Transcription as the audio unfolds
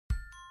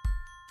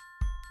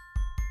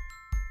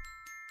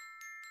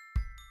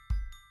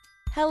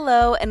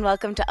Hello, and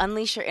welcome to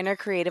Unleash Your Inner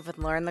Creative with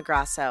Lauren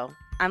LaGrasso.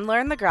 I'm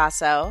Lauren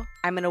LaGrasso.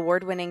 I'm an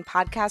award-winning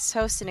podcast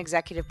host and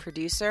executive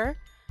producer,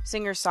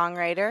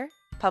 singer-songwriter,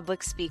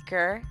 public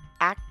speaker,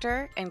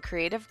 actor, and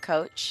creative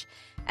coach.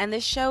 And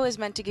this show is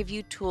meant to give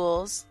you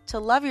tools to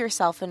love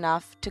yourself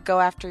enough to go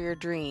after your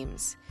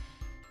dreams.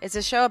 It's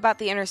a show about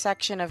the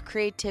intersection of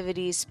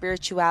creativity,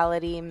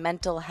 spirituality,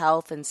 mental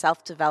health, and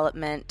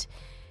self-development.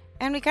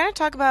 And we kind of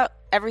talk about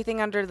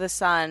everything under the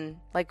sun,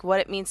 like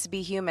what it means to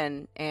be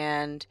human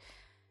and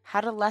how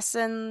to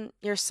lessen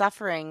your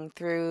suffering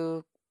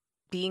through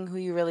being who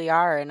you really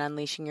are and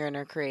unleashing your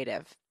inner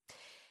creative.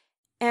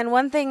 And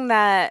one thing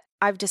that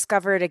I've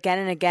discovered again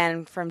and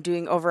again from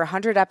doing over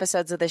 100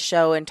 episodes of this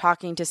show and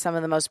talking to some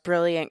of the most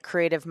brilliant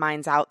creative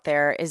minds out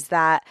there is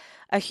that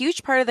a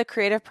huge part of the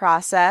creative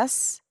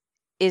process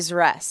is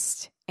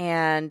rest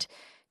and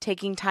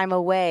taking time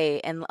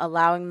away and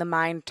allowing the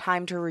mind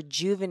time to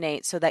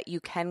rejuvenate so that you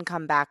can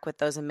come back with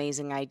those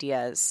amazing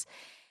ideas.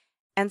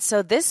 And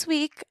so this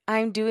week,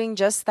 I'm doing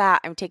just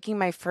that. I'm taking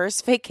my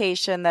first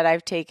vacation that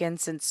I've taken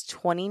since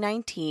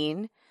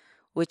 2019,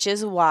 which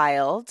is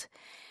wild.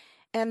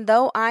 And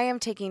though I am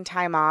taking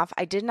time off,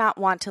 I did not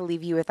want to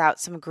leave you without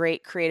some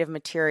great creative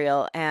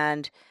material.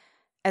 And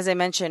as I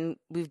mentioned,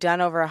 we've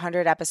done over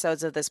 100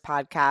 episodes of this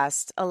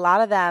podcast. A lot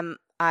of them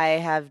I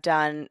have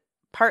done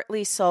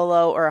partly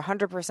solo or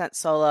 100%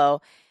 solo.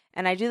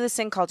 And I do this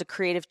thing called a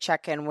creative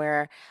check-in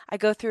where I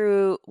go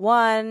through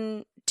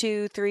 1,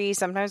 2, 3,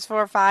 sometimes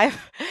 4 or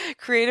 5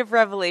 creative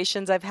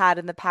revelations I've had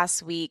in the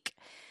past week,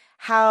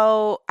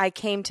 how I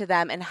came to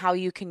them and how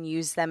you can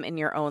use them in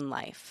your own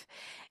life.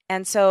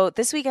 And so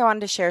this week I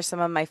wanted to share some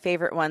of my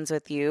favorite ones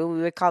with you.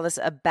 We would call this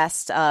a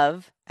best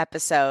of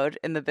episode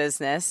in the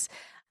business.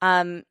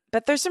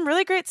 But there's some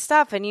really great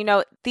stuff.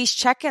 And, these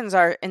check-ins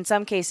are in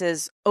some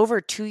cases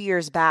over 2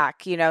 years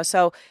back,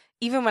 so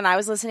even when I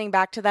was listening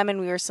back to them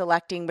and we were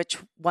selecting which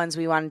ones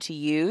we wanted to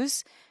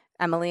use,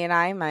 Emily and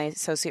I, my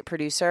associate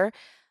producer,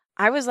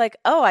 I was like,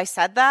 oh, I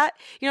said that?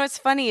 It's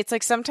funny. It's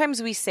like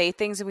sometimes we say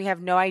things and we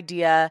have no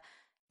idea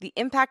the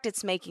impact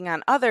it's making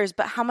on others,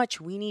 but how much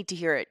we need to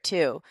hear it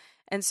too.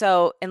 And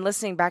so in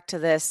listening back to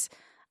this,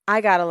 I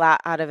got a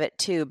lot out of it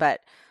too.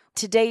 But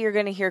today you're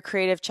going to hear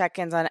creative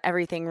check-ins on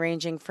everything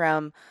ranging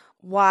from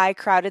why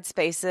crowded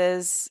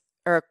space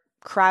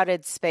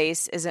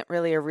isn't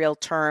really a real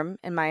term,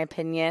 in my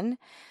opinion,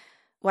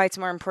 why it's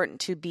more important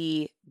to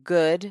be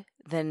good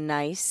than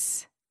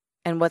nice,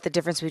 and what the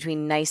difference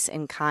between nice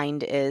and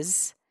kind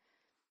is,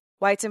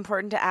 why it's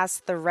important to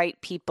ask the right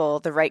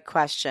people the right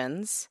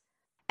questions,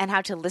 and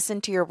how to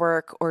listen to your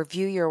work or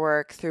view your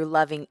work through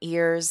loving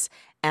ears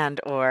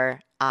and or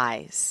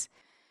eyes.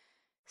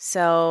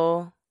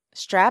 So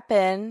strap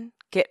in,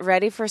 get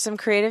ready for some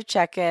creative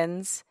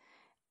check-ins.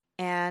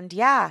 And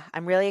yeah,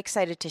 I'm really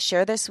excited to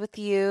share this with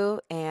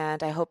you.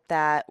 And I hope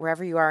that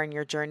wherever you are in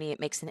your journey, it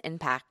makes an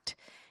impact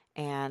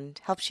and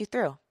helps you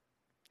through.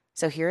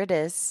 So here it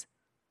is.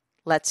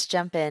 Let's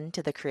jump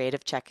into the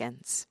creative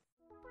check-ins.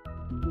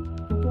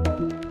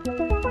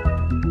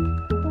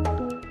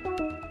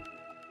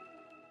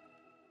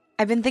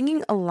 I've been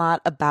thinking a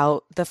lot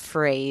about the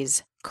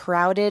phrase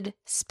crowded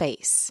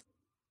space.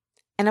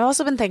 And I've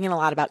also been thinking a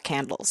lot about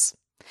candles.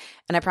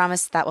 And I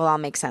promise that will all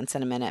make sense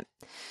in a minute.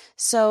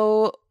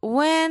 So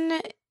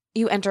when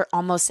you enter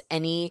almost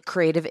any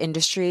creative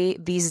industry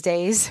these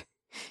days,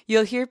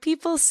 you'll hear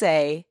people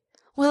say,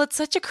 well, it's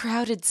such a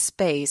crowded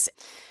space.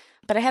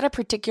 But I had a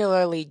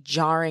particularly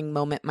jarring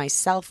moment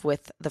myself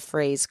with the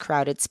phrase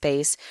crowded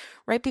space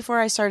right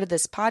before I started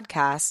this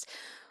podcast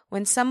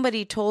when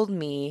somebody told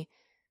me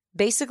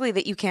basically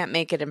that you can't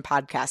make it in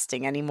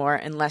podcasting anymore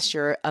unless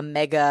you're a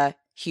mega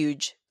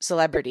huge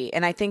celebrity.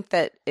 And I think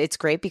that it's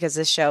great because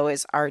this show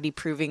is already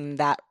proving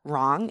that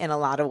wrong in a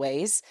lot of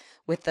ways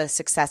with the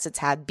success it's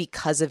had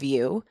because of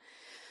you.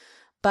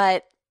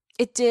 But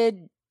it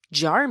did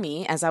jar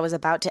me as I was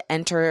about to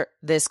enter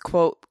this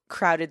quote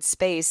crowded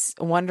space,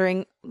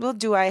 wondering, well,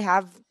 do I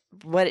have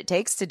what it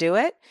takes to do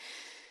it?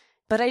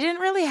 But I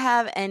didn't really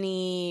have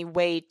any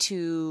way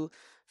to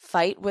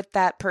fight what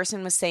that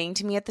person was saying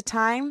to me at the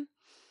time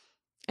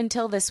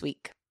until this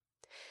week.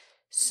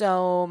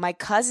 So my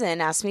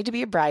cousin asked me to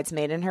be a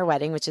bridesmaid in her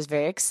wedding, which is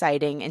very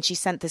exciting. And she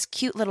sent this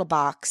cute little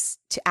box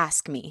to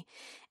ask me.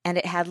 And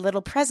it had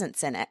little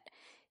presents in it.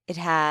 It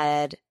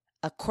had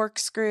a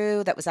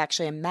corkscrew that was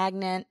actually a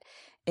magnet.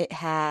 It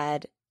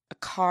had a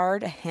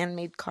card, a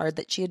handmade card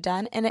that she had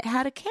done. And it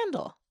had a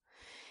candle.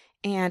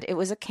 And it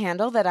was a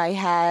candle that I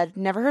had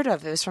never heard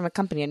of. It was from a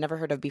company I'd never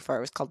heard of before.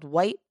 It was called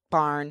White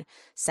Barn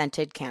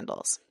Scented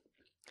Candles.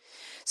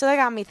 So that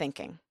got me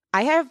thinking.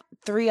 I have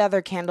 3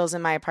 other candles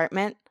in my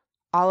apartment.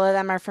 All of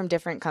them are from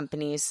different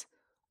companies.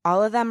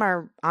 All of them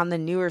are on the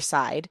newer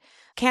side.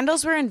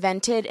 Candles were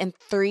invented in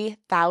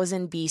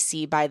 3000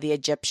 BC by the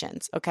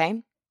Egyptians,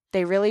 okay?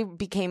 They really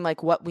became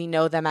like what we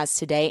know them as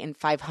today in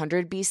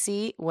 500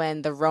 BC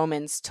when the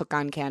Romans took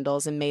on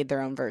candles and made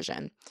their own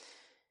version.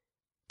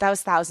 That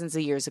was thousands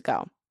of years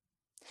ago.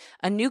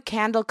 A new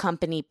candle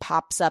company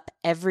pops up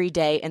every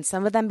day, and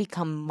some of them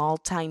become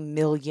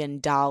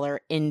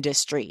multi-million-dollar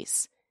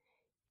industries.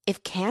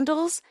 If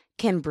candles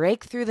can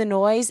break through the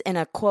noise in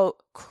a,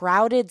 quote,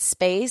 crowded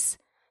space,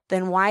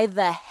 then why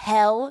the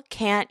hell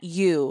can't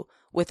you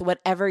with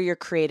whatever your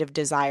creative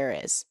desire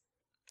is?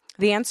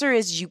 The answer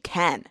is you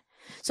can.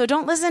 So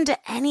don't listen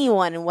to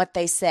anyone and what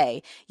they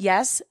say.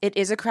 Yes, it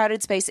is a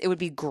crowded space. It would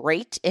be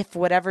great if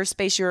whatever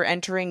space you're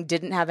entering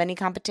didn't have any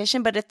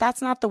competition. But if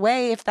that's not the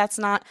way, if that's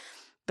not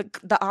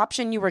the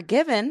option you were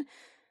given,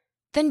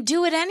 then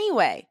do it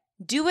anyway.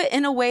 Do it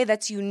in a way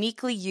that's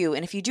uniquely you.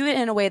 And if you do it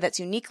in a way that's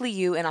uniquely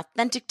you and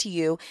authentic to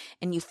you,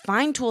 and you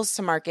find tools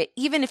to market,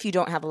 even if you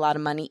don't have a lot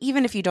of money,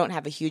 even if you don't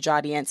have a huge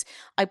audience,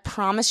 I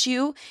promise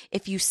you,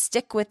 if you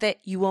stick with it,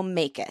 you will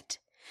make it.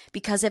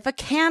 Because if a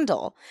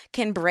candle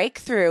can break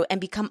through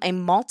and become a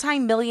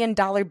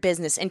multi-million-dollar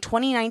business in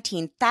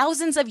 2019,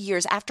 thousands of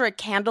years after a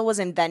candle was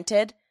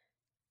invented,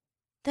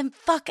 then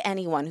fuck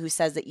anyone who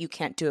says that you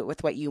can't do it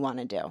with what you want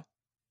to do.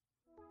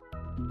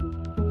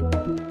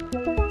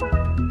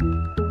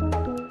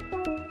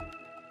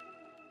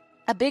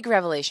 A big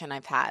revelation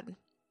I've had.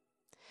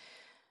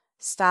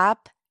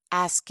 Stop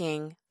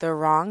asking the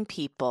wrong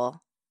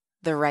people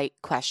the right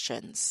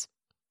questions.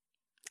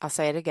 I'll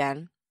say it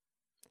again.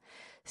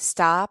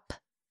 Stop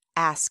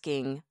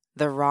asking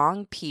the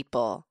wrong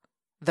people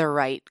the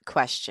right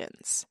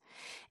questions.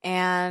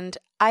 And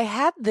I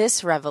had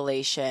this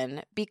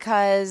revelation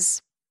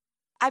because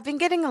I've been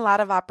getting a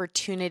lot of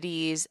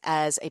opportunities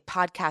as a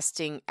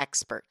podcasting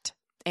expert.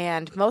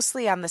 And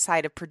mostly on the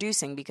side of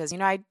producing because,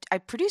 I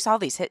produce all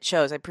these hit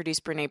shows. I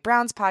produce Brene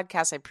Brown's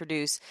podcast. I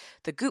produce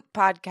the Goop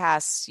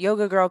podcast,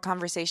 Yoga Girl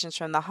Conversations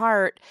from the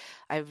Heart.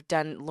 I've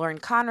done Lauren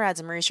Conrad's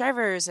and Marie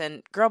Shriver's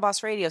and Girl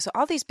Boss Radio. So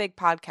all these big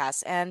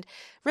podcasts and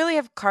really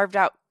have carved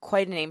out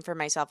quite a name for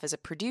myself as a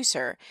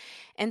producer.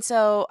 And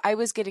so I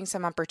was getting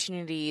some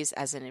opportunities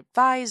as an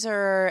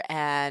advisor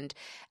and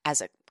as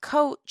a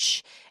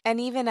coach and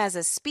even as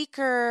a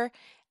speaker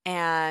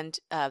and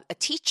a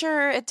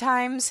teacher at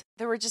times.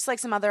 There were just like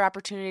some other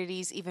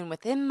opportunities even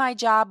within my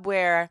job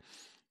where,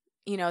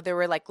 there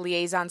were like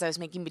liaisons I was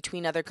making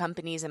between other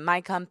companies and my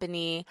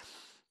company.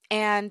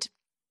 And,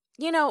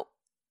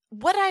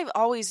 what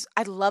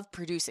I love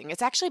producing.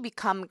 It's actually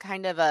become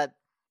kind of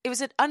it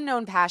was an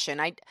unknown passion.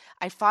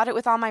 I fought it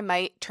with all my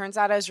might. Turns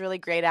out I was really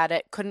great at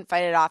it, couldn't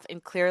fight it off.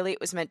 And clearly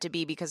it was meant to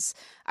be because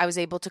I was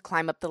able to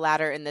climb up the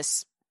ladder in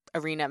this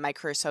arena of my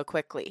career so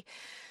quickly.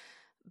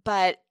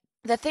 But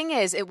the thing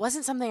is, it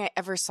wasn't something I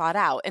ever sought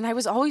out. And I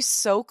was always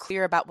so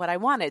clear about what I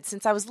wanted.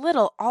 Since I was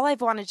little, all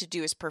I've wanted to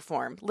do is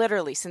perform,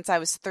 literally since I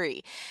was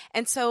 3.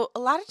 And so a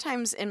lot of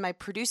times in my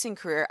producing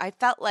career, I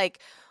felt like,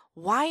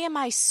 why am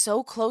I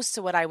so close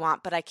to what I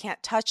want, but I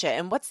can't touch it?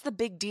 And what's the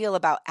big deal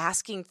about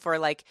asking for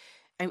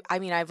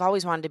I've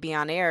always wanted to be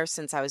on air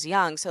since I was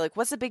young. So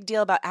what's the big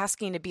deal about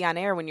asking to be on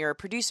air when you're a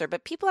producer?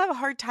 But people have a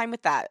hard time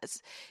with that.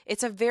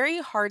 It's a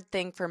very hard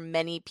thing for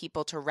many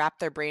people to wrap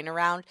their brain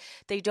around.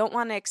 They don't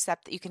want to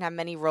accept that you can have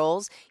many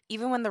roles,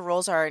 even when the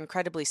roles are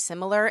incredibly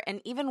similar. And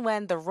even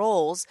when the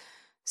roles,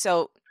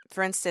 so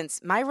for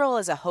instance, my role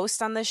as a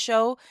host on this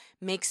show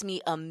makes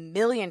me a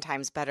million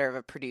times better of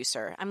a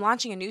producer. I'm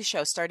launching a new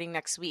show starting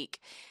next week.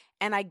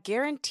 And I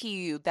guarantee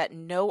you that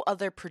no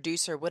other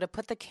producer would have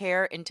put the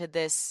care into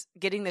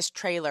getting this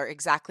trailer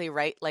exactly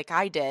right like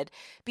I did,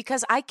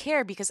 because I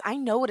care, because I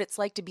know what it's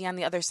like to be on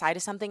the other side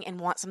of something and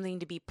want something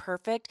to be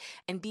perfect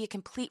and be a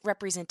complete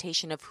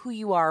representation of who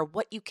you are,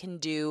 what you can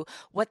do,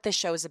 what the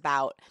show's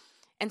about.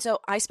 And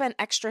so I spent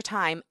extra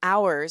time,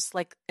 hours,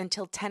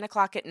 until 10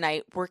 o'clock at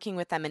night, working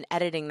with them and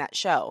editing that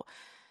show.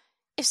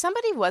 If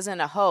somebody wasn't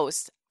a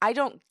host, I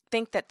don't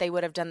think that they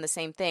would have done the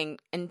same thing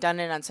and done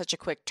it on such a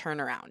quick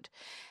turnaround.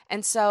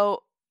 And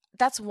so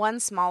that's one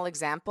small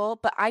example,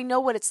 but I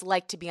know what it's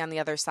like to be on the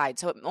other side,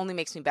 so it only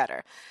makes me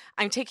better.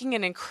 I'm taking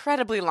an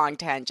incredibly long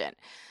tangent,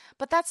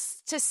 but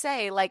that's to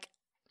say,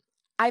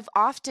 I've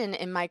often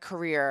in my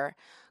career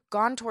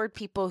gone toward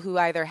people who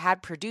either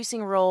had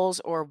producing roles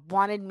or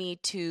wanted me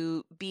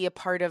to be a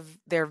part of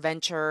their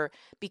venture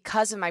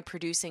because of my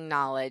producing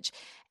knowledge,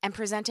 and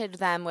presented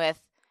them with,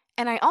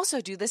 and I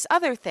also do this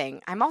other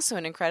thing. I'm also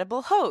an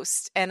incredible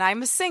host, and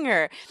I'm a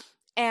singer.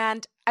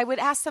 And I would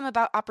ask them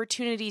about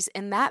opportunities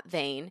in that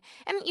vein.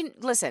 And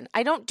listen,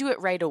 I don't do it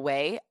right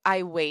away.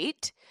 I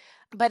wait.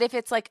 But if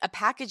it's like a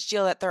package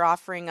deal that they're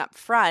offering up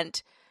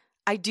front,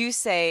 I do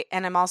say,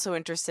 and I'm also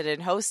interested in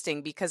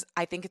hosting because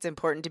I think it's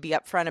important to be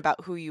upfront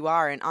about who you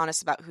are and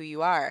honest about who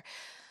you are.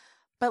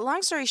 But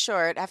long story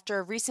short, after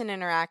a recent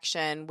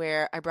interaction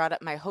where I brought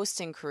up my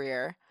hosting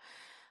career,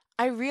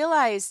 I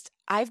realized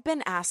I've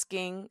been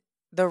asking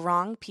the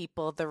wrong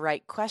people the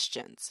right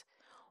questions.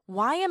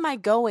 Why am I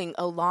going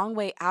a long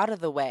way out of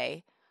the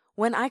way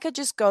when I could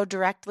just go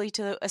directly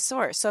to a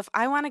source? So if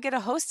I want to get a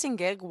hosting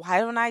gig,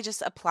 why don't I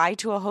just apply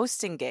to a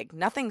hosting gig?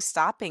 Nothing's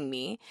stopping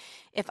me.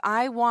 If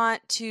I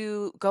want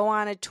to go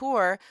on a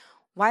tour,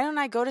 why don't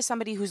I go to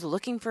somebody who's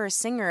looking for a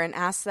singer and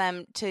ask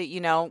them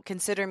to,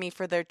 consider me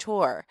for their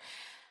tour?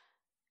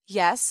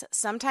 Yes,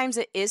 sometimes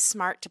it is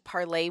smart to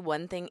parlay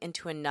one thing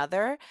into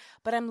another,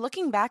 but I'm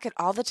looking back at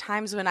all the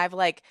times when I've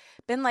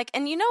been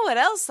and you know what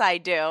else I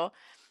do?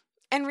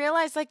 and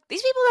realize like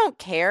these people don't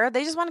care.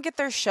 They just want to get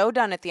their show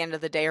done at the end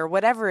of the day or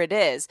whatever it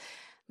is.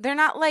 They're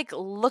not like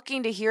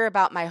looking to hear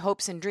about my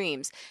hopes and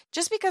dreams.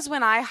 Just because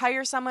when I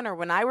hire someone or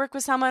when I work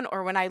with someone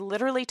or when I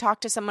literally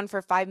talk to someone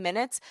for 5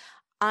 minutes,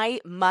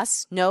 I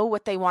must know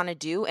what they want to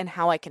do and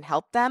how I can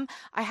help them.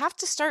 I have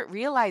to start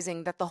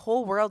realizing that the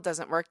whole world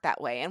doesn't work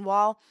that way. And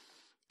while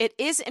it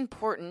is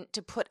important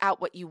to put out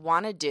what you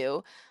want to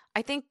do,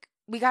 I think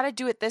we got to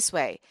do it this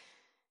way.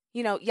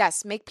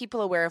 Yes, make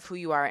people aware of who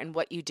you are and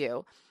what you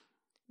do.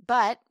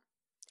 But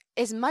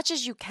as much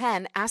as you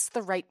can, ask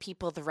the right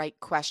people the right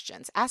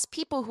questions. Ask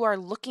people who are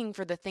looking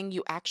for the thing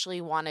you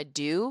actually want to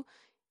do,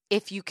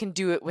 if you can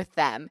do it with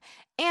them,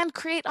 and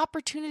create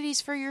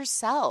opportunities for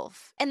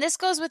yourself. And this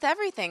goes with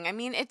everything. I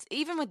mean, it's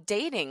even with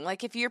dating.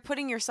 Like if you're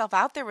putting yourself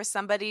out there with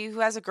somebody who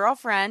has a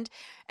girlfriend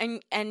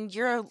and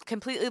you're a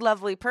completely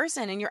lovely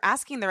person and you're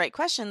asking the right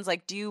questions,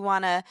 like, do you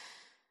want to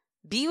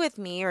be with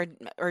me or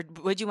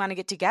would you want to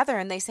get together?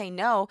 And they say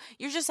no,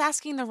 you're just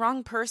asking the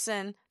wrong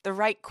person the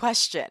right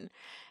question.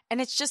 And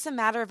it's just a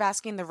matter of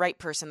asking the right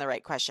person the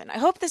right question. I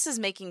hope this is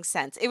making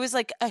sense. It was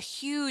like a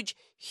huge,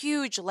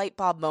 huge light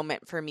bulb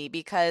moment for me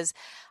because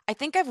I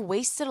think I've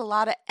wasted a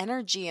lot of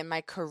energy in my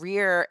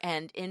career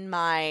and in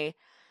my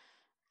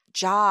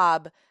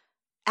job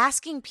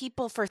asking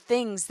people for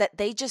things that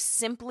they just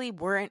simply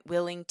weren't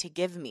willing to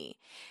give me.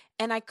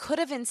 And I could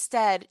have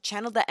instead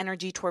channeled that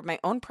energy toward my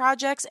own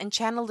projects and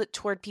channeled it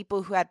toward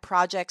people who had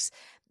projects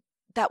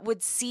that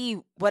would see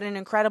what an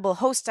incredible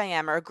host I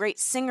am or a great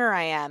singer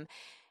I am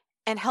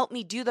and help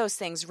me do those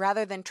things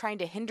rather than trying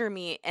to hinder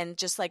me and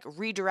just like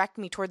redirect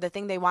me toward the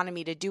thing they wanted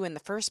me to do in the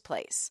first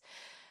place.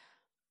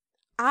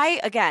 I,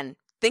 again,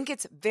 think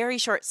it's very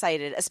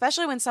short-sighted,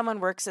 especially when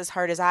someone works as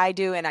hard as I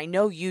do, and I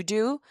know you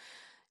do,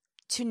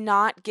 to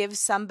not give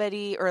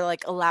somebody or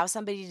like allow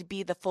somebody to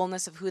be the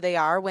fullness of who they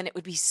are when it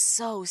would be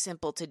so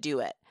simple to do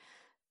it.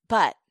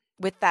 But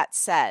with that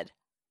said,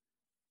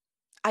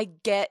 I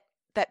get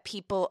that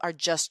people are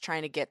just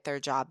trying to get their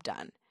job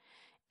done.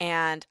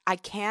 And I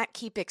can't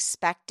keep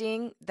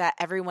expecting that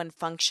everyone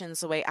functions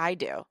the way I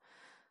do.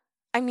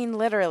 I mean,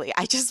 literally,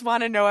 I just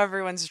want to know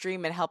everyone's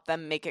dream and help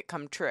them make it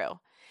come true.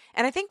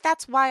 And I think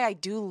that's why I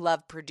do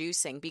love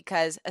producing,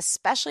 because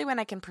especially when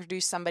I can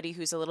produce somebody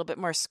who's a little bit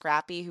more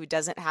scrappy, who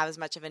doesn't have as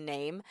much of a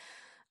name.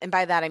 And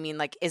by that, I mean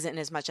like isn't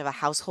as much of a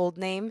household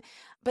name.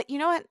 But you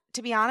know what?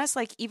 To be honest,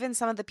 like even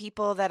some of the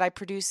people that I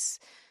produce,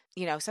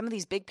 some of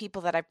these big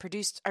people that I've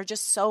produced are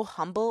just so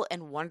humble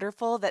and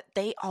wonderful that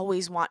they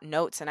always want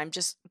notes. And I'm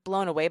just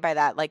blown away by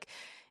that.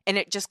 And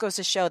it just goes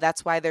to show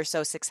that's why they're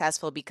so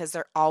successful, because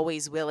they're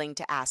always willing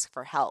to ask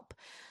for help.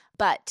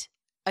 But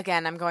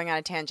again, I'm going on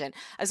a tangent.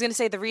 I was going to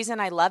say the reason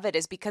I love it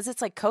is because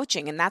it's like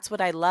coaching, and that's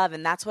what I love.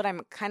 And that's what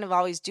I'm kind of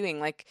always doing.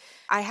 Like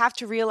I have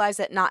to realize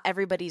that not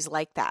everybody's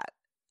like that.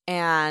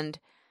 And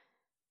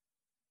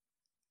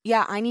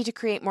yeah, I need to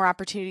create more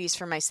opportunities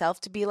for myself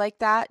to be like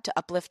that, to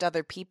uplift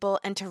other people,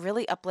 and to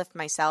really uplift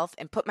myself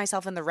and put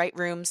myself in the right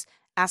rooms,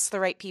 ask the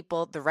right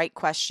people the right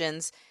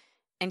questions,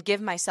 and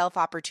give myself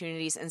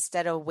opportunities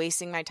instead of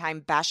wasting my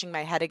time bashing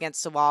my head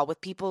against a wall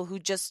with people who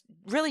just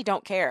really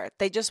don't care.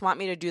 They just want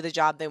me to do the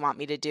job they want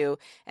me to do,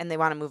 and they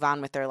want to move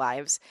on with their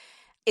lives.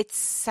 It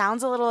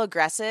sounds a little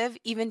aggressive,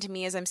 even to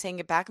me as I'm saying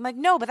it back. I'm like,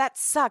 no, but that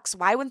sucks.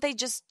 Why wouldn't they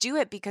just do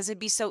it? Because it'd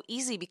be so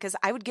easy, because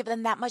I would give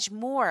them that much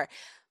more.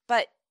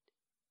 But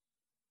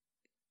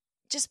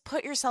just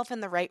put yourself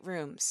in the right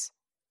rooms.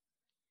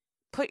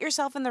 Put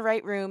yourself in the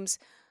right rooms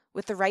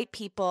with the right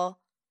people.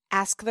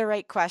 Ask the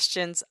right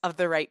questions of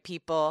the right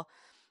people,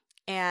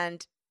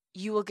 and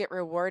you will get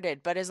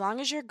rewarded. But as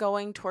long as you're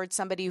going towards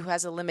somebody who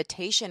has a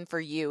limitation for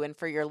you and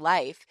for your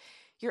life,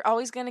 you're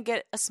always going to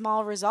get a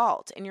small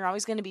result, and you're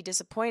always going to be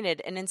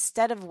disappointed. And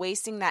instead of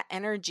wasting that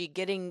energy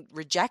getting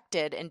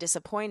rejected and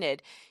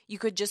disappointed, you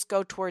could just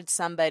go towards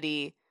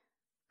somebody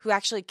who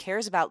actually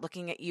cares about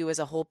looking at you as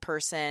a whole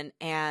person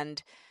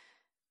and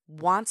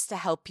wants to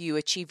help you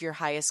achieve your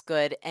highest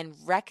good, and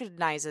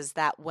recognizes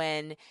that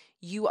when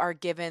you are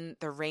given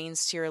the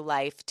reins to your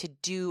life to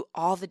do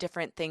all the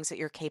different things that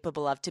you're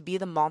capable of, to be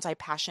the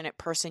multi-passionate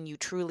person you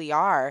truly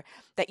are,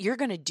 that you're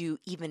going to do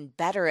even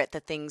better at the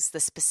things, the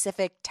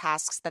specific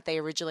tasks that they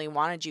originally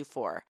wanted you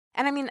for.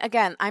 And I mean,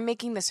 again, I'm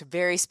making this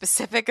very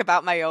specific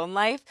about my own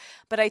life,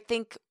 but I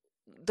think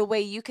the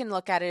way you can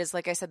look at it is,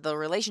 like I said, the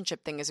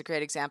relationship thing is a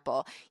great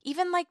example.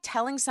 Even like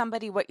telling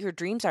somebody what your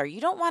dreams are,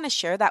 you don't want to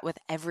share that with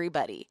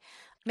everybody.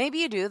 Maybe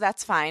you do,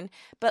 that's fine.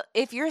 But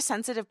if you're a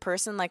sensitive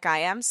person like I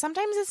am,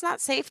 sometimes it's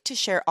not safe to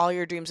share all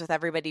your dreams with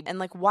everybody. And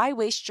like, why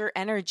waste your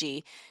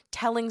energy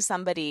telling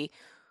somebody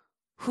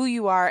who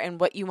you are and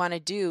what you want to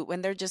do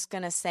when they're just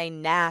going to say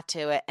nah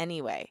to it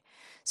anyway?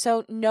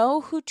 So know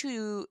who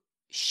to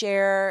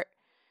share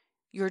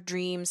your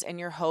dreams and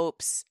your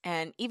hopes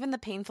and even the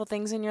painful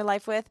things in your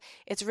life with.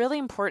 It's really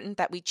important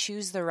that we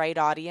choose the right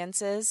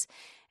audiences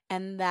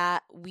and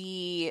that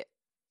we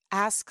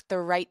ask the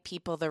right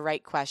people the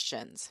right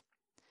questions.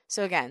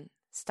 So again,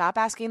 stop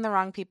asking the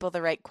wrong people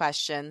the right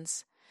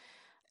questions.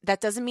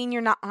 That doesn't mean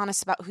you're not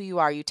honest about who you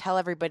are. You tell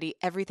everybody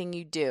everything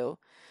you do.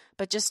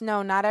 But just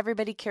know not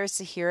everybody cares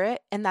to hear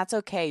it, and that's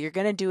okay. You're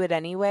going to do it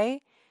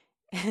anyway.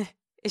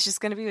 It's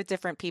just going to be with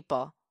different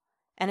people.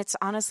 And it's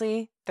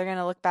honestly, they're going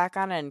to look back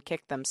on it and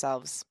kick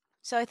themselves.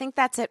 So I think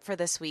that's it for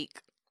this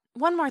week.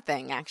 One more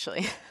thing,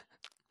 actually.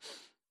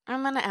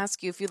 I'm going to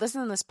ask you, if you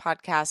listen to this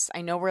podcast,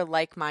 I know we're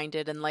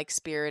like-minded and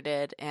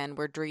like-spirited, and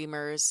we're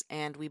dreamers,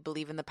 and we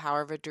believe in the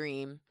power of a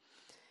dream.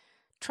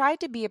 Try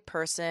to be a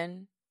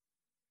person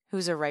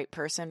who's a right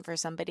person for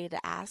somebody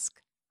to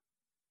ask.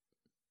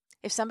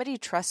 If somebody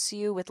trusts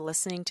you with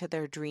listening to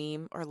their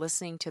dream or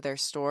listening to their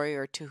story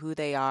or to who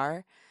they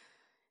are,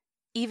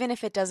 even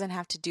if it doesn't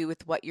have to do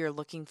with what you're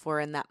looking for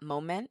in that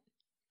moment,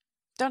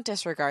 don't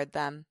disregard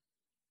them.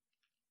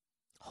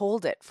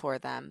 Hold it for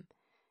them.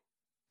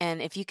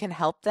 And if you can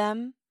help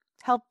them,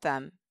 help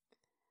them.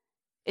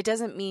 It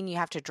doesn't mean you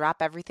have to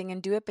drop everything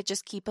and do it, but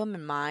just keep them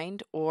in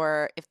mind.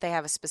 Or if they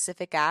have a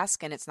specific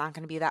ask and it's not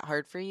going to be that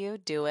hard for you,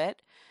 do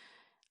it.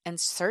 And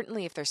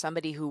certainly if there's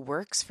somebody who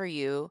works for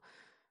you,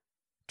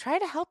 try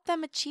to help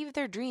them achieve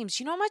their dreams.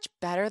 You know how much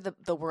better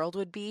the world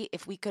would be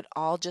if we could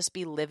all just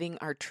be living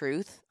our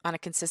truth on a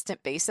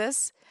consistent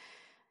basis?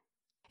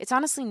 It's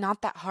honestly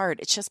not that hard.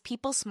 It's just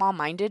people's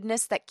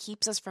small-mindedness that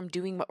keeps us from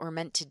doing what we're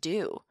meant to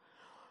do.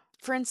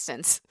 For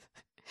instance,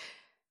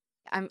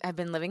 I've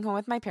been living home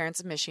with my parents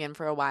in Michigan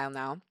for a while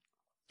now,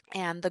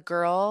 and the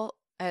girl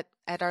at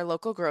our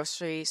local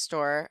grocery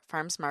store,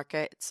 Farms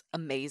Market, it's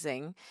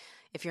amazing.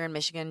 If you're in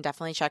Michigan,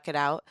 definitely check it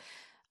out.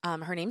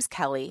 Her name's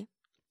Kelly.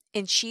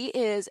 And she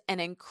is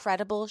an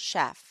incredible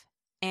chef.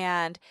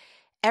 And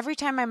every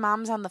time my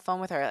mom's on the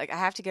phone with her, like I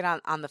have to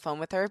get on the phone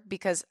with her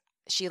because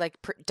she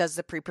does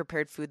the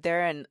pre-prepared food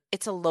there, and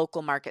it's a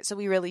local market. So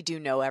we really do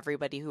know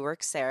everybody who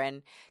works there.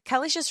 And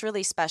Kelly's just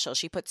really special.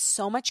 She puts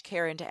so much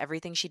care into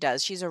everything she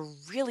does. She's a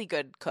really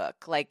good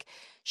cook. Like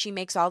she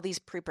makes all these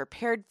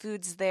pre-prepared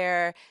foods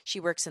there. She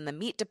works in the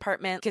meat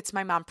department, gets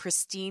my mom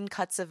pristine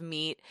cuts of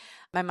meat.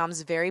 My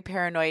mom's very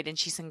paranoid and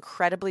she's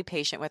incredibly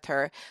patient with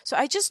her. So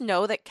I just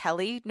know that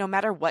Kelly, no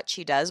matter what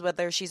she does,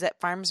 whether she's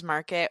at Farms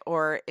Market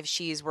or if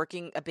she's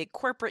working a big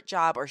corporate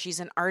job or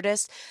she's an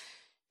artist,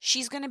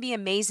 she's going to be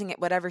amazing at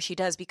whatever she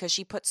does because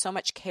she puts so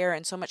much care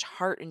and so much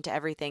heart into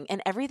everything.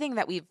 And everything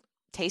that we've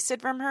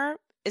tasted from her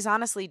is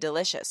honestly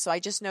delicious. So I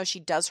just know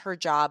she does her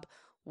job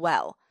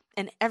well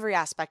in every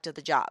aspect of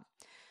the job.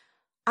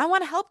 I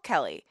want to help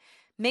Kelly.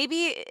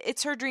 Maybe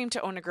it's her dream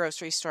to own a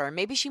grocery store.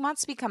 Maybe she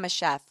wants to become a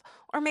chef.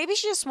 Or maybe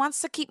she just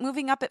wants to keep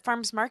moving up at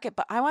Farms Market.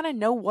 But I want to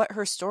know what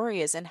her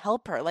story is and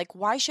help her. Like,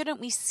 why shouldn't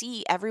we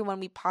see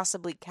everyone we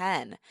possibly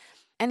can?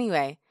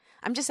 Anyway,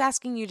 I'm just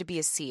asking you to be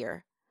a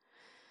seer.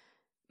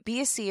 Be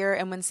a seer,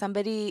 and when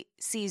somebody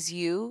sees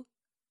you,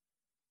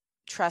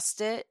 trust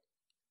it,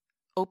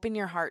 open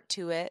your heart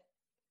to it,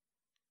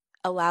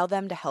 allow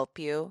them to help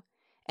you,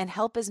 and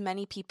help as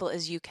many people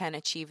as you can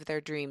achieve their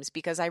dreams,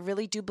 because I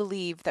really do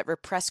believe that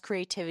repressed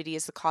creativity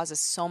is the cause of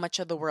so much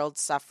of the world's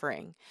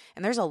suffering.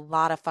 And there's a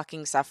lot of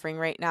fucking suffering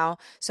right now,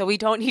 so we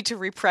don't need to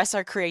repress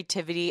our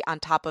creativity on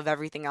top of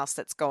everything else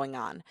that's going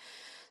on.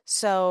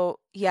 So,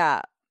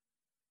 yeah,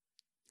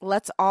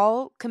 let's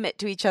all commit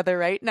to each other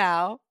right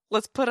now.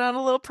 Let's put on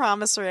a little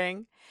promise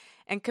ring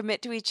and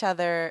commit to each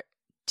other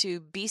to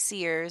be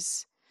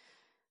seers,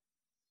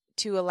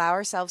 to allow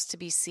ourselves to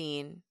be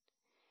seen,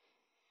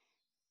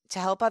 to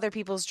help other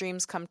people's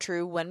dreams come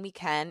true when we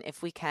can,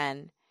 if we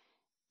can,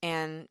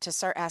 and to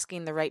start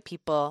asking the right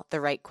people the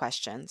right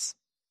questions.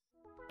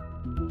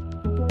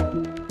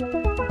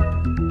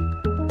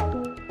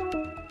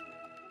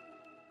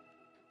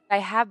 I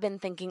have been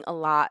thinking a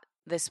lot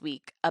this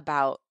week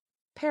about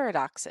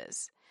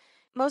paradoxes.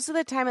 Most of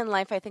the time in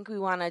life, I think we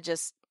want to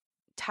just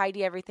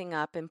tidy everything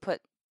up and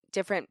put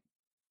different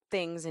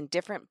things in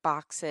different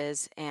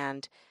boxes.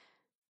 And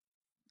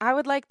I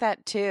would like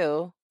that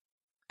too.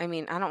 I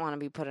mean, I don't want to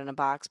be put in a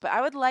box, but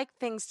I would like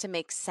things to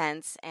make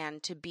sense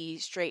and to be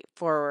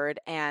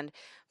straightforward and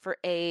for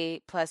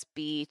A plus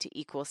B to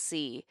equal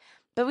C.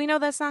 But we know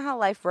that's not how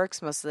life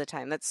works most of the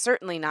time. That's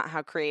certainly not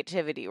how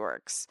creativity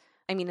works.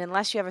 I mean,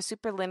 unless you have a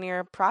super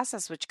linear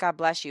process, which God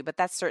bless you, but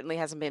that certainly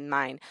hasn't been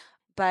mine.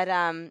 But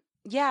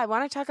yeah, I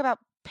want to talk about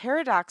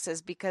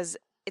paradoxes because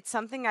it's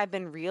something I've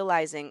been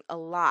realizing a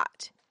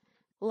lot.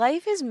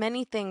 Life is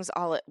many things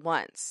all at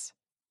once.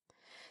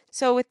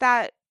 So with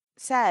that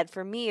said,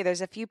 for me,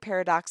 there's a few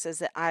paradoxes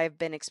that I've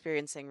been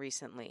experiencing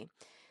recently.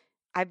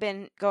 I've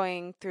been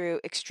going through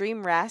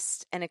extreme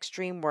rest and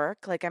extreme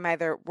work. Like I'm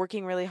either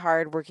working really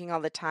hard, working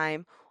all the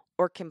time,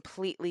 or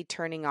completely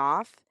turning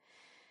off.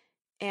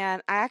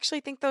 And I actually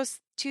think those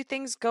two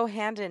things go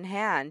hand in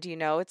hand. You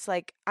know, it's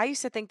like I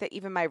used to think that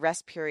even my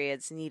rest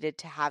periods needed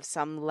to have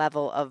some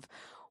level of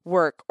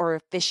work or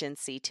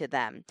efficiency to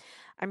them.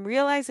 I'm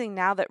realizing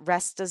now that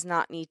rest does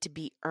not need to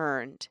be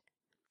earned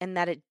and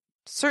that it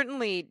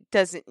certainly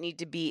doesn't need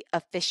to be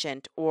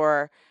efficient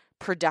or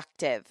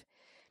productive.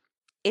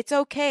 It's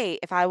okay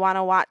if I want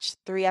to watch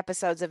 3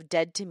 episodes of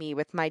Dead to Me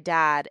with my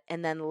dad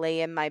and then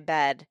lay in my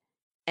bed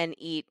and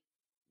eat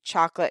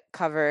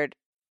chocolate-covered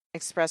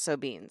espresso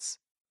beans.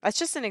 That's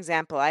just an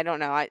example. I don't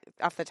know,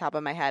 off the top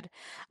of my head.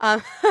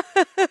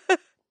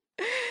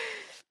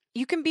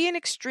 you can be an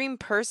extreme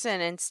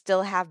person and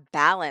still have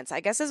balance,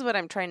 I guess is what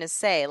I'm trying to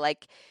say.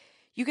 Like,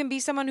 you can be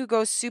someone who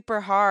goes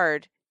super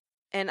hard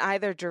in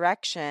either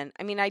direction.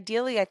 I mean,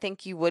 ideally, I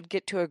think you would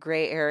get to a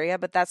gray area,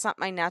 but that's not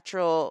my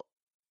natural,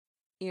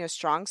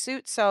 strong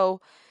suit.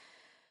 So,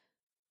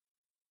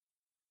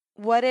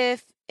 what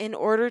if, in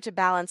order to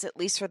balance, at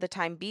least for the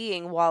time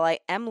being, while I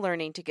am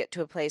learning to get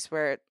to a place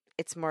where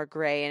it's more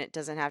gray and it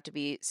doesn't have to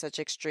be such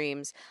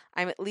extremes,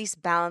 I'm at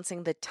least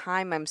balancing the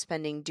time I'm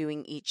spending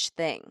doing each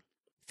thing.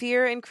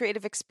 Fear and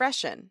creative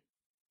expression.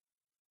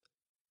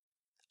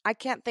 I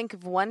can't think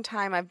of one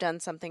time I've done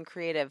something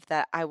creative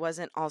that I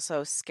wasn't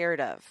also scared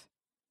of.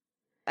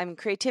 I mean,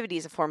 creativity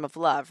is a form of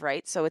love,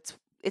 right? So it's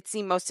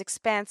the most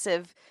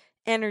expansive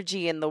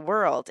energy in the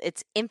world.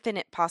 It's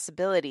infinite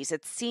possibilities.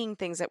 It's seeing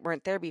things that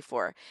weren't there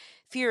before.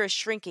 Fear is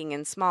shrinking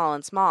and small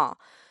and small.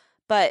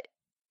 But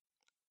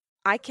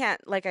I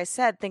can't, like I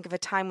said, think of a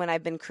time when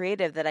I've been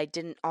creative that I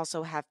didn't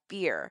also have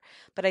fear.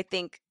 But I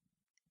think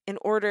in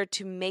order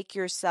to make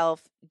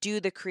yourself do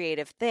the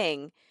creative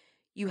thing,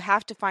 you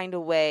have to find a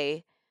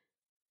way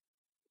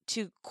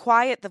to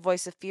quiet the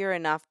voice of fear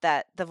enough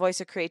that the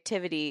voice of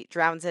creativity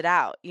drowns it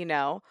out,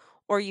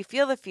 or you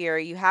feel the fear,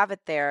 you have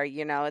it there,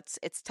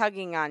 it's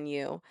tugging on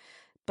you,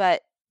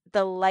 but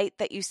the light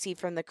that you see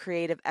from the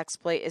creative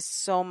exploit is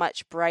so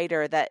much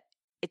brighter that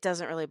it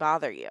doesn't really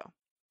bother you.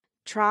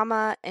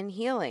 Trauma and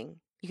healing.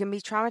 You can be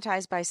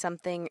traumatized by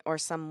something or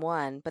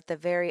someone, but the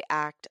very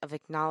act of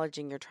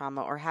acknowledging your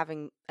trauma or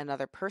having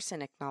another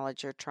person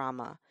acknowledge your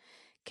trauma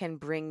can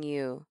bring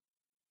you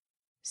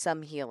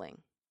some healing.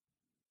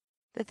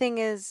 The thing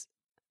is,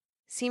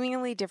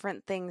 seemingly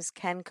different things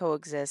can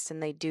coexist,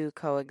 and they do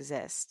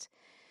coexist.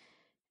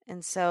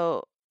 And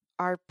so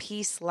our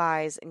peace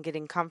lies in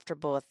getting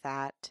comfortable with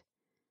that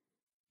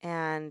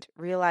and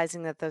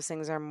realizing that those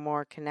things are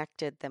more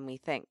connected than we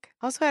think.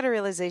 I also had a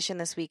realization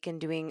this week in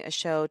doing a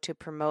show to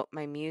promote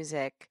my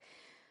music.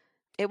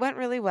 It went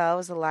really well. It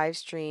was a live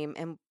stream.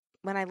 And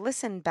when I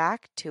listened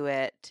back to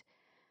it,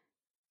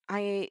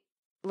 I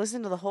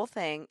listened to the whole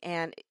thing,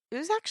 and it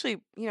was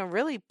actually,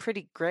 really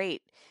pretty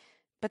great.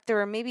 But there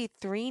were maybe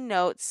 3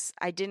 notes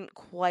I didn't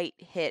quite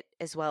hit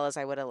as well as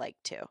I would have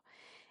liked to.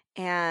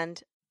 And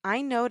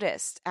I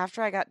noticed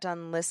after I got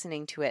done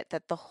listening to it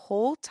that the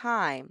whole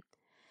time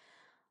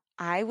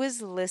I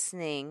was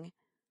listening,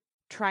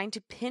 trying to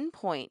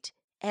pinpoint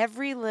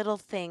every little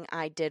thing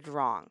I did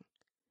wrong.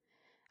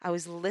 I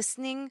was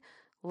listening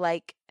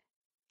like,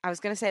 I was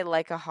going to say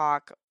like a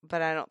hawk,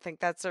 but I don't think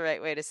that's the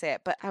right way to say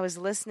it. But I was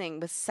listening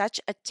with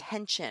such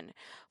attention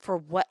for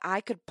what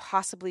I could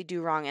possibly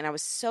do wrong. And I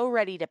was so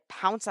ready to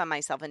pounce on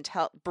myself and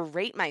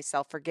berate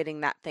myself for getting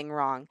that thing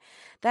wrong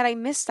that I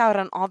missed out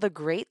on all the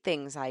great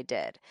things I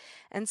did.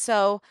 And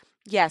so,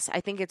 yes,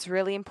 I think it's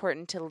really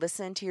important to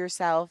listen to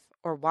yourself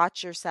or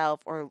watch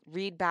yourself or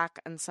read back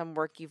on some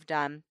work you've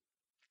done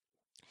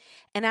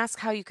and ask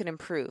how you can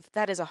improve.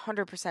 That is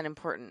 100%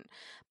 important.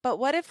 But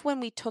what if when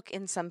we took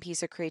in some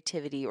piece of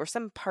creativity or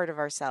some part of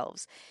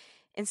ourselves,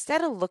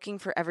 instead of looking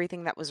for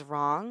everything that was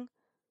wrong,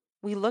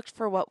 we looked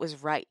for what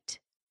was right?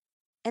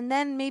 And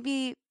then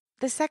maybe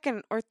the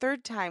second or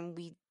third time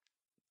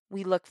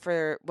we look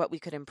for what we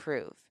could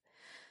improve.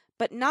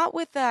 But not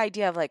with the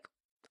idea of like,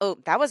 oh,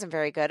 that wasn't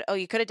very good. Oh,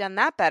 you could have done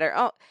that better.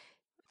 Oh,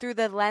 through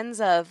the lens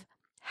of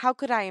how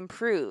could I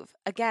improve?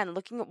 Again,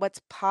 looking at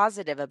what's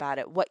positive about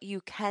it, what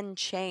you can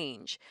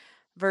change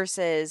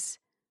versus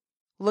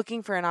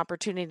looking for an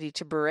opportunity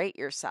to berate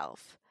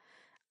yourself.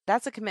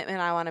 That's a commitment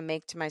I want to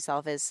make to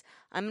myself is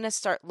I'm going to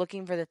start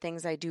looking for the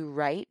things I do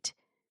right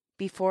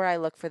before I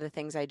look for the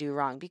things I do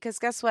wrong. Because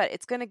guess what?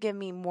 It's going to give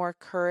me more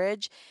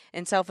courage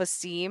and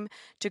self-esteem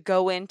to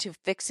go into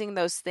fixing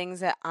those things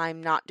that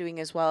I'm not doing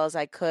as well as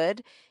I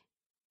could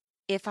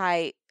if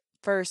I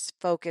first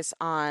focus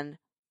on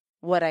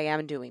what I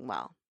am doing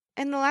well.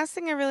 And the last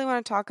thing I really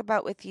want to talk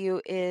about with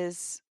you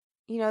is,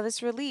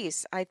 this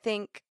release. I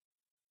think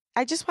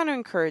I just want to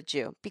encourage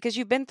you because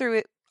you've been through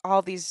it,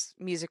 all these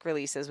music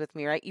releases with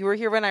me, right? You were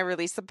here when I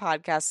released the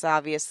podcast,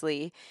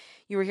 obviously.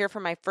 You were here for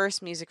my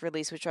first music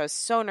release, which I was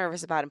so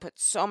nervous about and put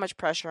so much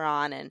pressure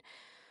on. And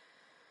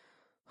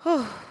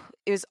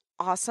it was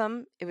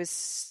awesome. It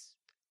was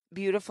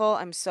beautiful.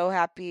 I'm so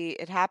happy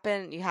it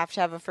happened. You have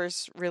to have a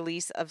first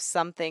release of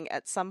something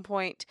at some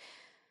point.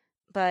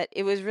 But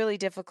it was really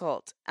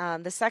difficult.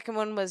 The second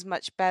one was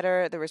much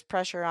better. There was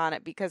pressure on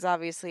it because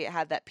obviously it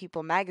had that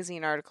People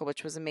magazine article,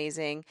 which was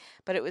amazing,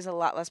 but it was a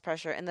lot less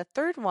pressure. And the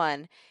third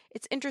one,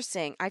 it's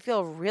interesting. I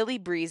feel really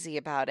breezy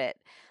about it.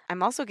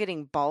 I'm also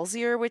getting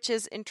ballsier, which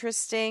is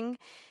interesting.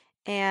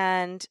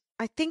 And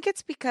I think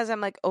it's because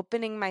I'm like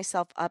opening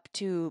myself up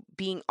to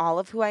being all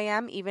of who I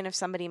am, even if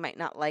somebody might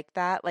not like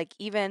that. Like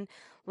even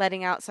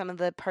letting out some of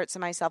the parts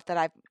of myself that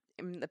I've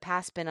in the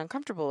past been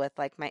uncomfortable with,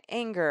 like my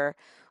anger.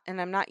 And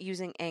I'm not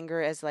using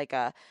anger as like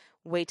a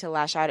way to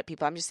lash out at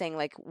people. I'm just saying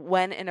like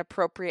when an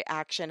appropriate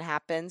action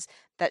happens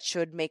that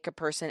should make a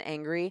person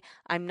angry,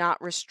 I'm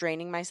not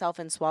restraining myself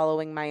and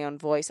swallowing my own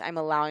voice. I'm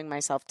allowing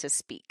myself to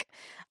speak.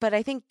 But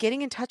I think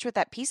getting in touch with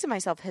that piece of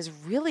myself has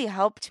really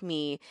helped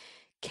me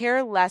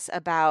care less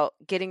about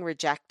getting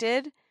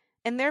rejected,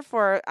 and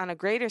therefore, on a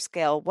greater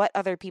scale, what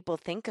other people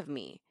think of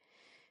me.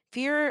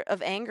 Fear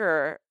of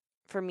anger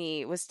for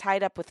me was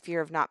tied up with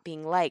fear of not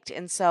being liked.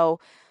 And so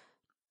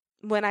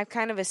when I've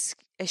kind of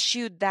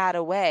eschewed that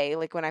away,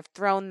 like when I've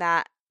thrown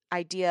that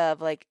idea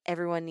of like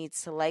everyone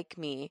needs to like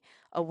me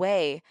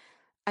away,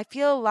 I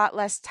feel a lot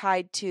less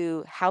tied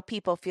to how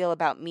people feel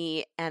about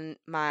me and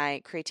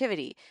my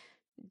creativity.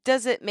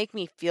 Does it make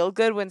me feel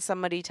good when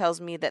somebody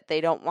tells me that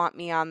they don't want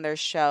me on their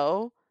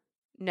show?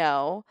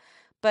 No.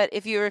 But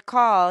if you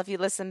recall, if you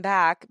listen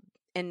back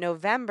in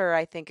November,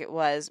 I think it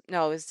was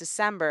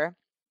December,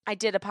 I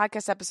did a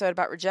podcast episode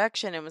about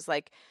rejection and was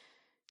like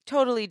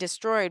totally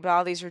destroyed by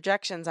all these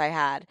rejections I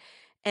had.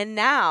 And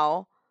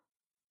now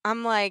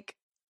I'm like,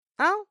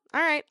 oh,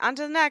 all right, on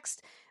to the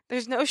next.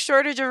 There's no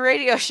shortage of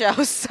radio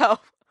shows. So,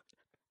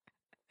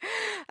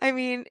 I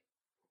mean,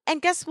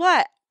 and guess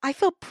what? I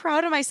feel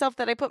proud of myself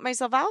that I put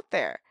myself out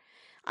there.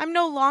 I'm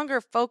no longer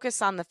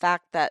focused on the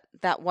fact that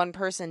that one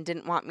person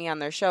didn't want me on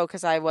their show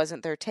because I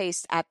wasn't their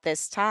taste at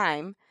this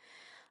time.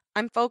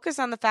 I'm focused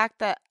on the fact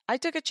that I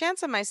took a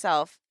chance on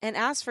myself and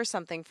asked for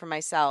something for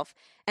myself.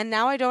 And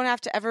now I don't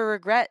have to ever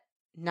regret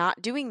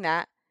not doing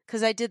that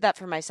because I did that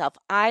for myself.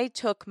 I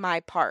took my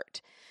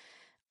part.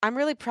 I'm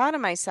really proud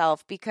of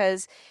myself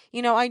because,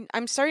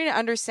 I'm starting to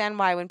understand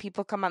why when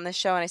people come on the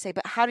show and I say,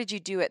 but how did you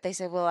do it? They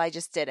say, well, I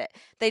just did it.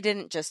 They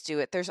didn't just do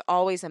it. There's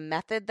always a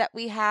method that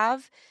we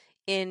have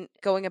in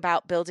going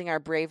about building our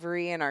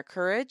bravery and our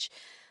courage.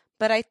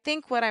 But I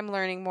think what I'm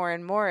learning more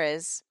and more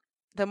is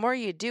the more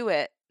you do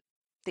it,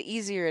 the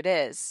easier it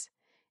is.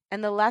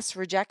 And the less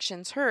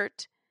rejections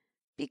hurt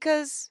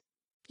because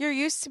you're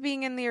used to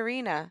being in the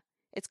arena.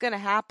 It's going to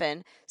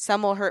happen.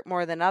 Some will hurt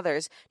more than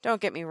others. Don't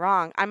get me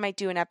wrong. I might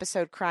do an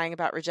episode crying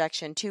about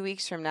rejection 2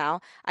 weeks from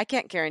now. I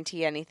can't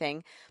guarantee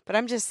anything. But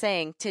I'm just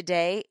saying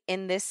today,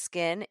 in this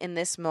skin, in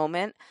this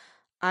moment,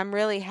 I'm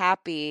really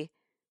happy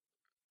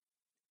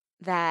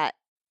that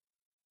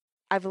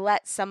I've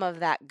let some of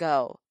that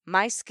go.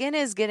 My skin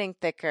is getting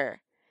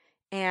thicker.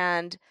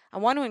 And I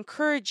want to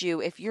encourage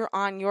you, if you're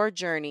on your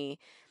journey,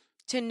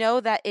 to know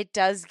that it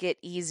does get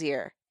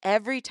easier.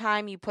 Every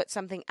time you put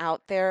something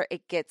out there,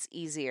 it gets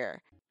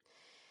easier.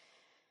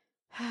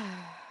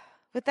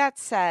 With that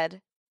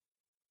said,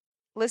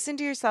 listen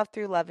to yourself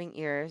through loving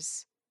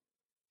ears.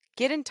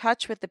 Get in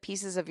touch with the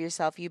pieces of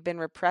yourself you've been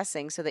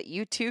repressing so that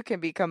you too can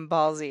become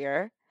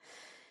ballsier.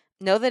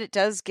 Know that it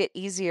does get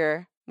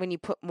easier when you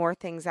put more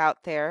things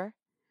out there.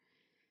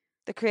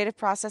 The creative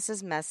process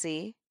is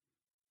messy.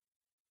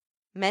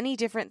 Many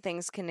different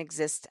things can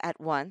exist at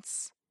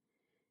once.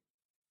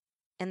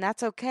 And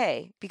that's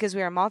okay because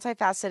we are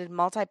multifaceted,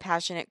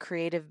 multi-passionate,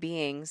 creative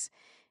beings.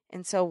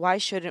 And so why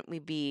shouldn't we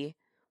be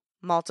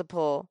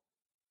multiple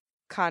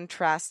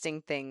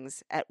contrasting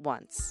things at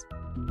once?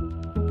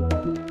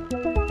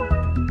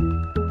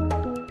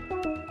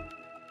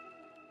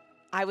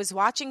 I was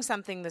watching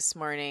something this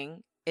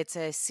morning. It's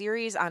a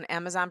series on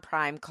Amazon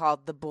Prime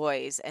called The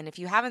Boys. And if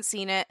you haven't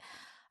seen it,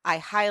 I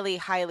highly,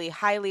 highly,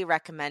 highly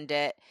recommend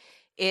it.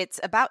 It's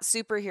about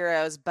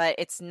superheroes, but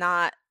it's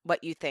not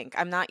what you think.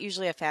 I'm not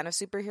usually a fan of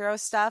superhero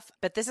stuff,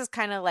 but this is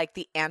kind of like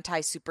the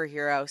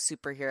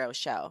superhero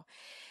show.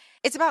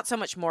 It's about so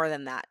much more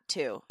than that,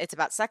 too. It's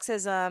about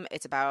sexism.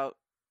 It's about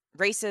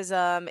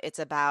racism. It's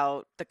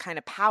about the kind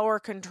of power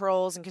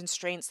controls and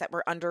constraints that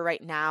we're under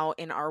right now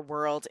in our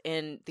world,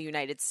 in the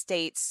United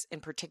States in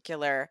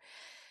particular.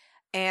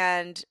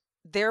 And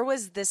there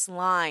was this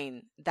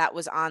line that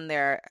was on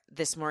there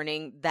this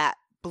morning that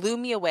blew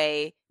me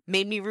away,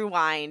 made me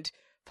rewind,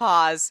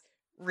 pause,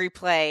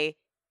 replay,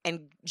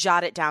 and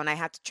jot it down. I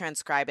had to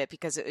transcribe it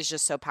because it was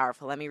just so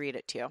powerful. Let me read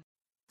it to you.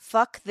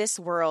 Fuck this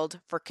world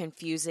for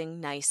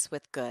confusing nice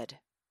with good.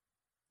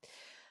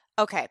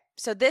 Okay,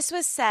 so this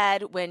was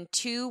said when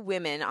two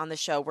women on the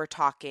show were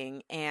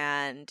talking,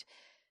 and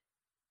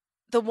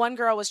the one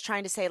girl was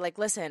trying to say, like,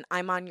 listen,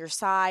 I'm on your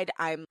side.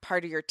 I'm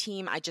part of your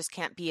team. I just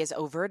can't be as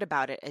overt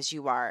about it as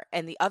you are.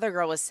 And the other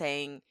girl was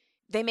saying,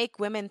 they make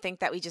women think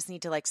that we just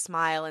need to like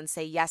smile and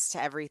say yes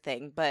to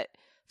everything, but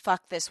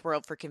fuck this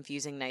world for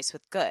confusing nice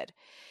with good.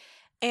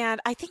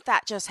 And I think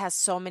that just has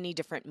so many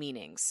different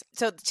meanings.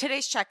 So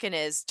today's check-in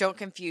is don't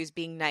confuse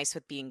being nice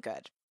with being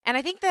good. And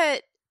I think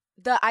that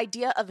the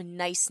idea of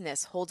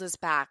niceness holds us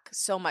back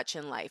so much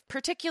in life,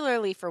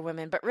 particularly for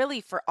women, but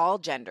really for all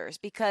genders,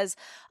 because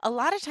a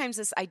lot of times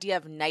this idea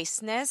of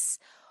niceness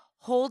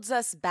holds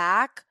us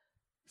back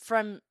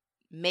from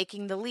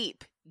making the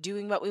leap,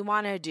 doing what we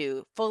want to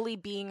do, fully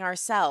being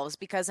ourselves,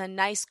 because a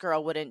nice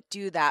girl wouldn't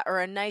do that, or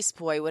a nice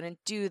boy wouldn't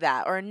do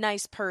that, or a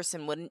nice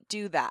person wouldn't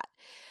do that.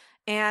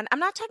 And I'm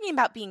not talking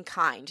about being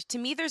kind. To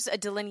me, there's a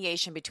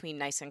delineation between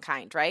nice and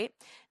kind, right?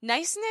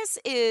 Niceness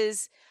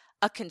is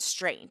a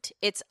constraint.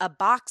 It's a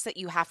box that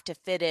you have to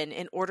fit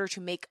in order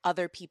to make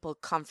other people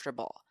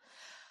comfortable.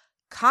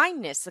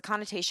 Kindness, the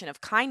connotation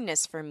of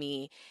kindness for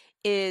me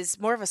is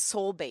more of a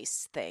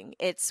soul-based thing.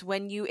 It's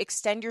when you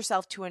extend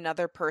yourself to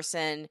another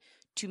person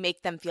to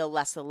make them feel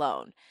less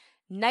alone.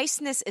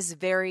 Niceness is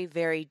very,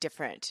 very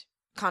different.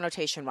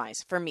 connotation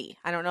wise for me.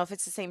 I don't know if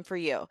it's the same for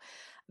you.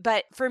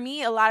 But for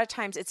me, a lot of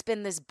times it's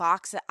been this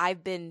box that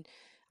I've been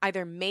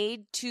either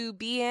made to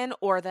be in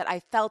or that I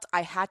felt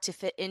I had to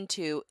fit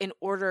into in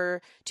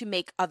order to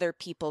make other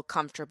people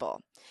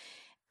comfortable.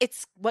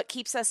 It's what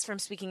keeps us from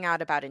speaking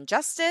out about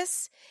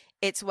injustice.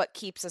 It's what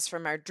keeps us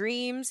from our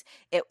dreams.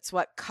 It's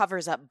what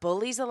covers up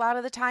bullies a lot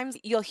of the times.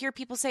 You'll hear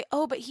people say,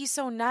 oh, but he's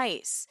so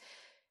nice.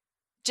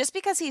 Just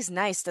because he's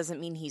nice doesn't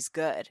mean he's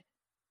good.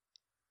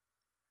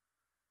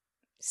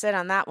 Sit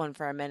on that one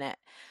for a minute.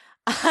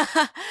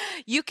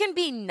 You can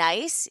be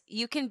nice,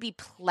 you can be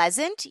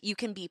pleasant, you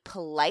can be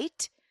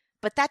polite,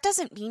 but that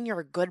doesn't mean you're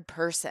a good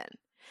person.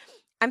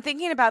 I'm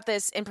thinking about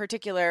this in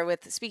particular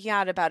with speaking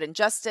out about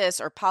injustice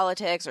or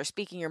politics or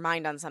speaking your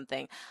mind on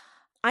something.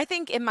 I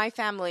think in my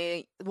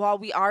family, while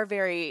we are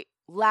very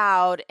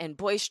loud and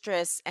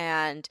boisterous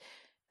and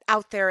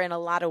out there in a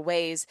lot of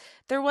ways,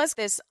 there was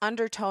this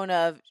undertone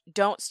of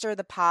don't stir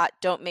the pot,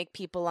 don't make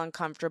people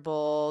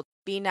uncomfortable,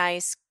 be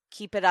nice,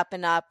 keep it up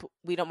and up.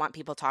 We don't want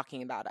people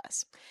talking about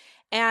us.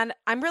 And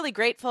I'm really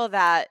grateful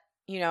that,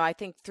 I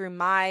think through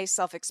my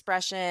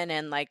self-expression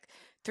and like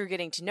through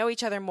getting to know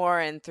each other more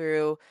and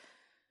through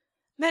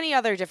many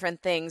other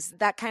different things,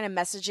 that kind of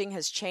messaging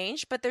has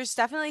changed, but there's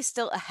definitely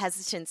still a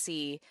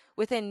hesitancy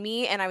within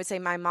me, and I would say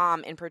my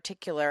mom in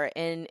particular,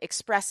 in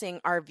expressing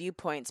our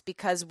viewpoints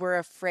because we're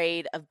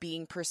afraid of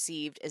being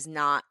perceived as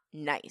not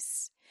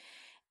nice.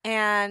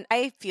 And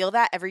I feel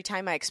that every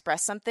time I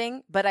express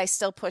something, but I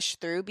still push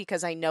through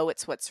because I know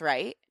it's what's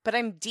right, but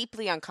I'm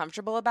deeply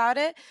uncomfortable about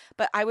it,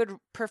 but I would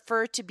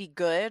prefer to be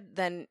good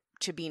than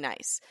to be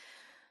nice.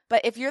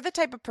 But if you're the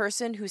type of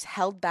person who's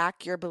held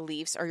back your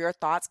beliefs or your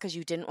thoughts because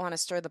you didn't want to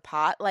stir the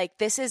pot, like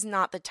this is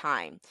not the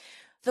time.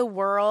 The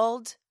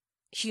world,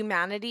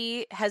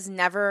 humanity has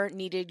never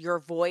needed your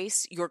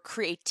voice, your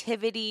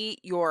creativity,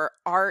 your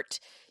art,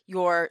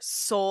 your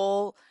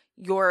soul,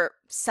 your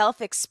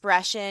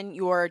self-expression,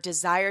 your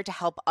desire to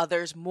help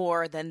others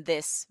more than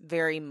this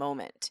very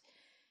moment.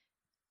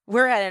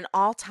 We're at an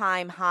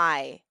all-time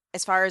high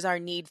as far as our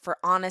need for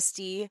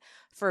honesty,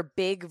 for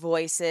big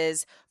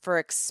voices, for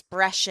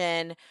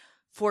expression,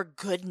 for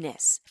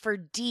goodness, for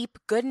deep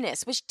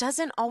goodness, which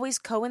doesn't always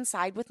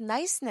coincide with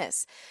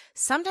niceness.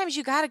 Sometimes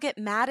you got to get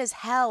mad as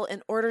hell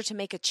in order to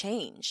make a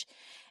change.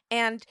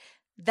 And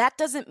that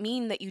doesn't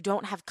mean that you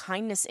don't have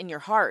kindness in your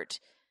heart.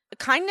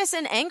 Kindness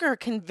and anger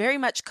can very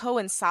much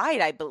coincide,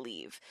 I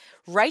believe.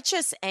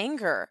 Righteous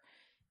anger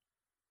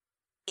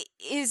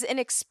is an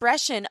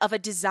expression of a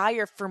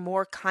desire for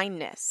more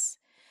kindness.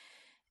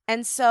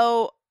 And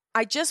so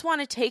I just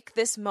want to take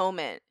this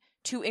moment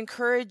to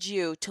encourage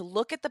you to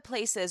look at the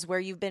places where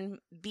you've been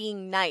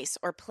being nice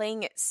or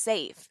playing it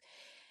safe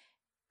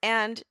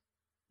and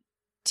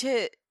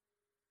to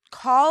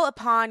call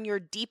upon your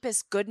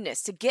deepest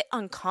goodness, to get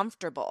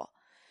uncomfortable.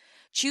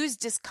 Choose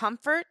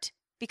discomfort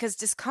because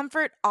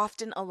discomfort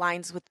often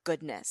aligns with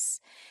goodness.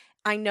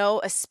 I know,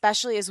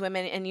 especially as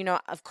women, and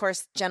of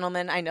course,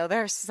 gentlemen, I know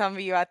there are some of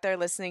you out there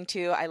listening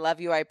too. I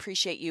love you. I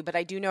appreciate you. But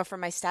I do know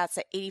from my stats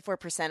that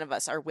 84% of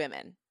us are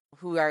women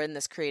who are in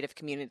this creative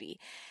community.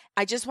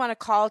 I just want to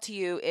call to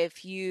you,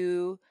 if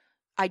you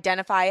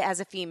identify as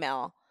a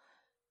female,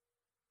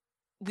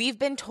 we've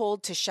been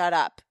told to shut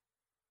up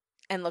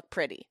and look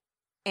pretty.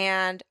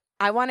 And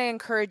I want to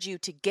encourage you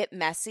to get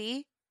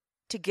messy,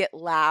 to get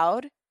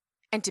loud,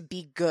 and to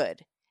be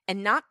good.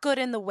 And not good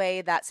in the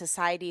way that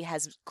society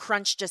has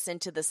crunched us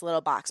into this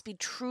little box. Be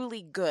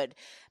truly good.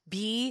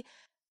 Be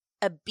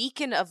a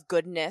beacon of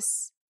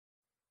goodness.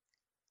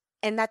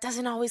 And that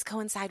doesn't always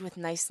coincide with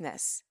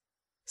niceness.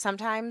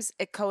 Sometimes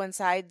it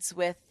coincides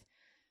with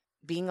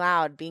being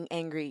loud, being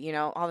angry,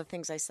 all the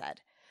things I said.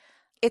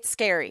 It's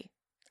scary.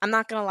 I'm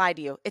not going to lie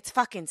to you. It's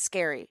fucking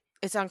scary.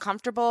 It's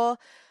uncomfortable,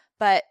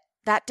 but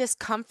that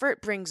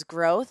discomfort brings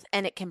growth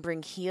and it can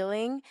bring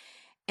healing.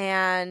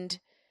 And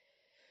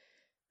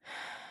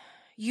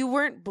you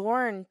weren't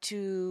born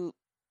to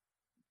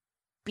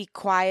be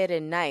quiet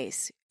and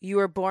nice. You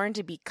were born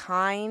to be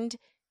kind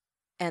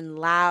and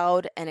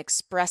loud and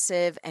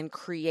expressive and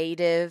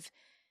creative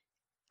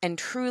and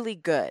truly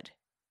good.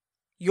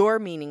 Your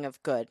meaning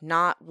of good,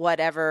 not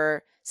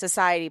whatever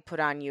society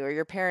put on you or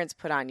your parents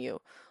put on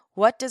you.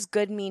 What does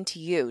good mean to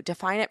you?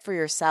 Define it for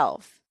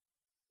yourself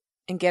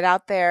and get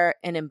out there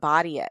and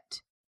embody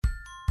it.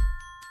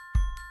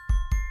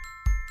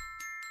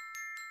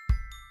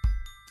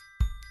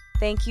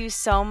 Thank you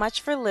so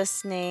much for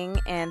listening,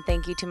 and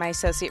thank you to my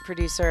associate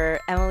producer,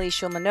 Emily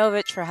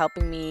Shulmanovich, for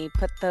helping me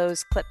put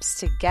those clips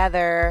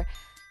together.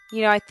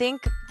 I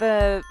think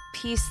the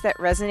piece that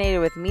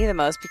resonated with me the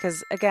most,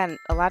 because again,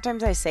 a lot of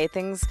times I say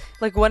things,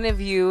 like one of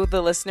you,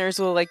 the listeners,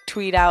 will like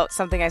tweet out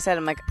something I said.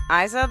 I'm like,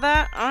 I said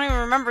that? I don't even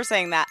remember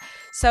saying that.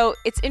 So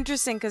it's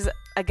interesting because,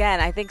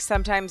 again, I think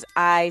sometimes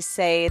I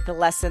say the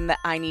lesson that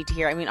I need to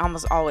hear. I mean,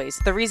 almost always.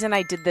 The reason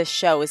I did this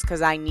show is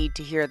because I need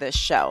to hear this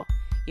show.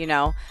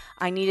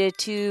 I needed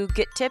to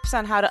get tips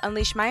on how to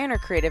unleash my inner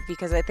creative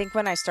because I think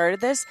when I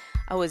started this,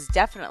 I was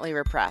definitely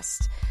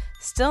repressed.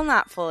 Still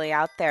not fully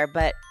out there,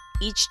 but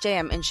each day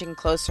I'm inching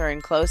closer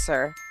and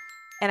closer.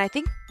 And I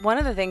think one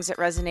of the things that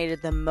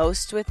resonated the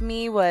most with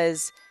me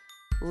was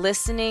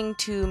listening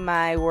to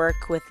my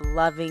work with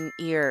loving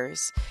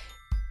ears.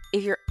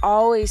 If you're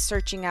always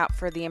searching out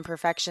for the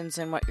imperfections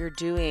in what you're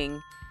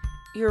doing,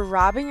 you're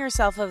robbing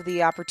yourself of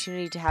the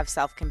opportunity to have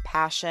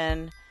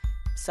self-compassion,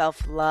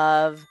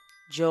 self-love,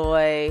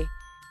 joy,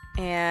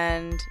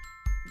 and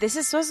this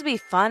is supposed to be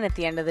fun at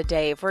the end of the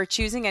day. If we're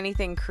choosing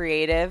anything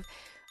creative,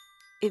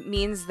 it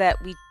means that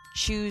we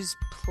choose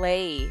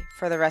play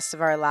for the rest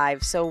of our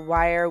lives. So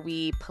why are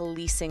we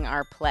policing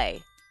our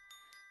play?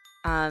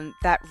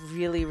 That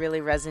really,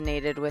 really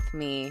resonated with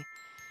me.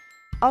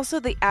 Also,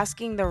 the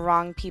asking the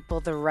wrong people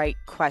the right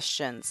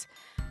questions.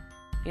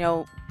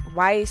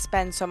 Why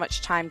spend so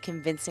much time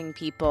convincing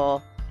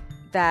people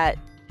that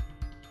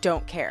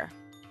don't care?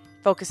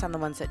 Focus on the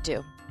ones that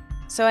do.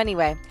 So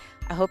anyway,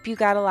 I hope you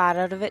got a lot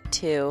out of it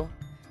too.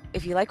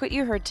 If you like what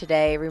you heard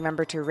today,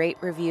 remember to rate,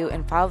 review,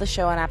 and follow the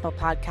show on Apple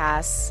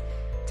Podcasts.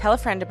 Tell a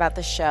friend about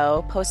the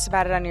show. Post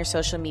about it on your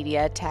social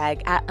media.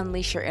 Tag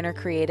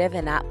 @UnleashYourInnerCreative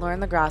and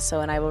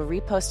 @LaurenLaGrasso, and I will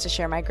repost to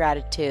share my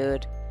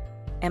gratitude.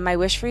 And my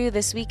wish for you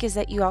this week is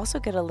that you also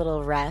get a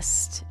little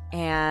rest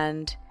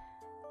and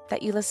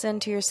that you listen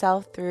to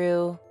yourself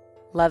through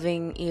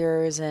loving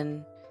ears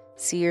and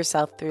see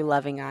yourself through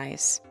loving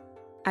eyes.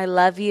 I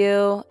love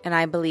you and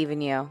I believe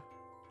in you.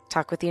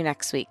 Talk with you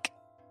next week.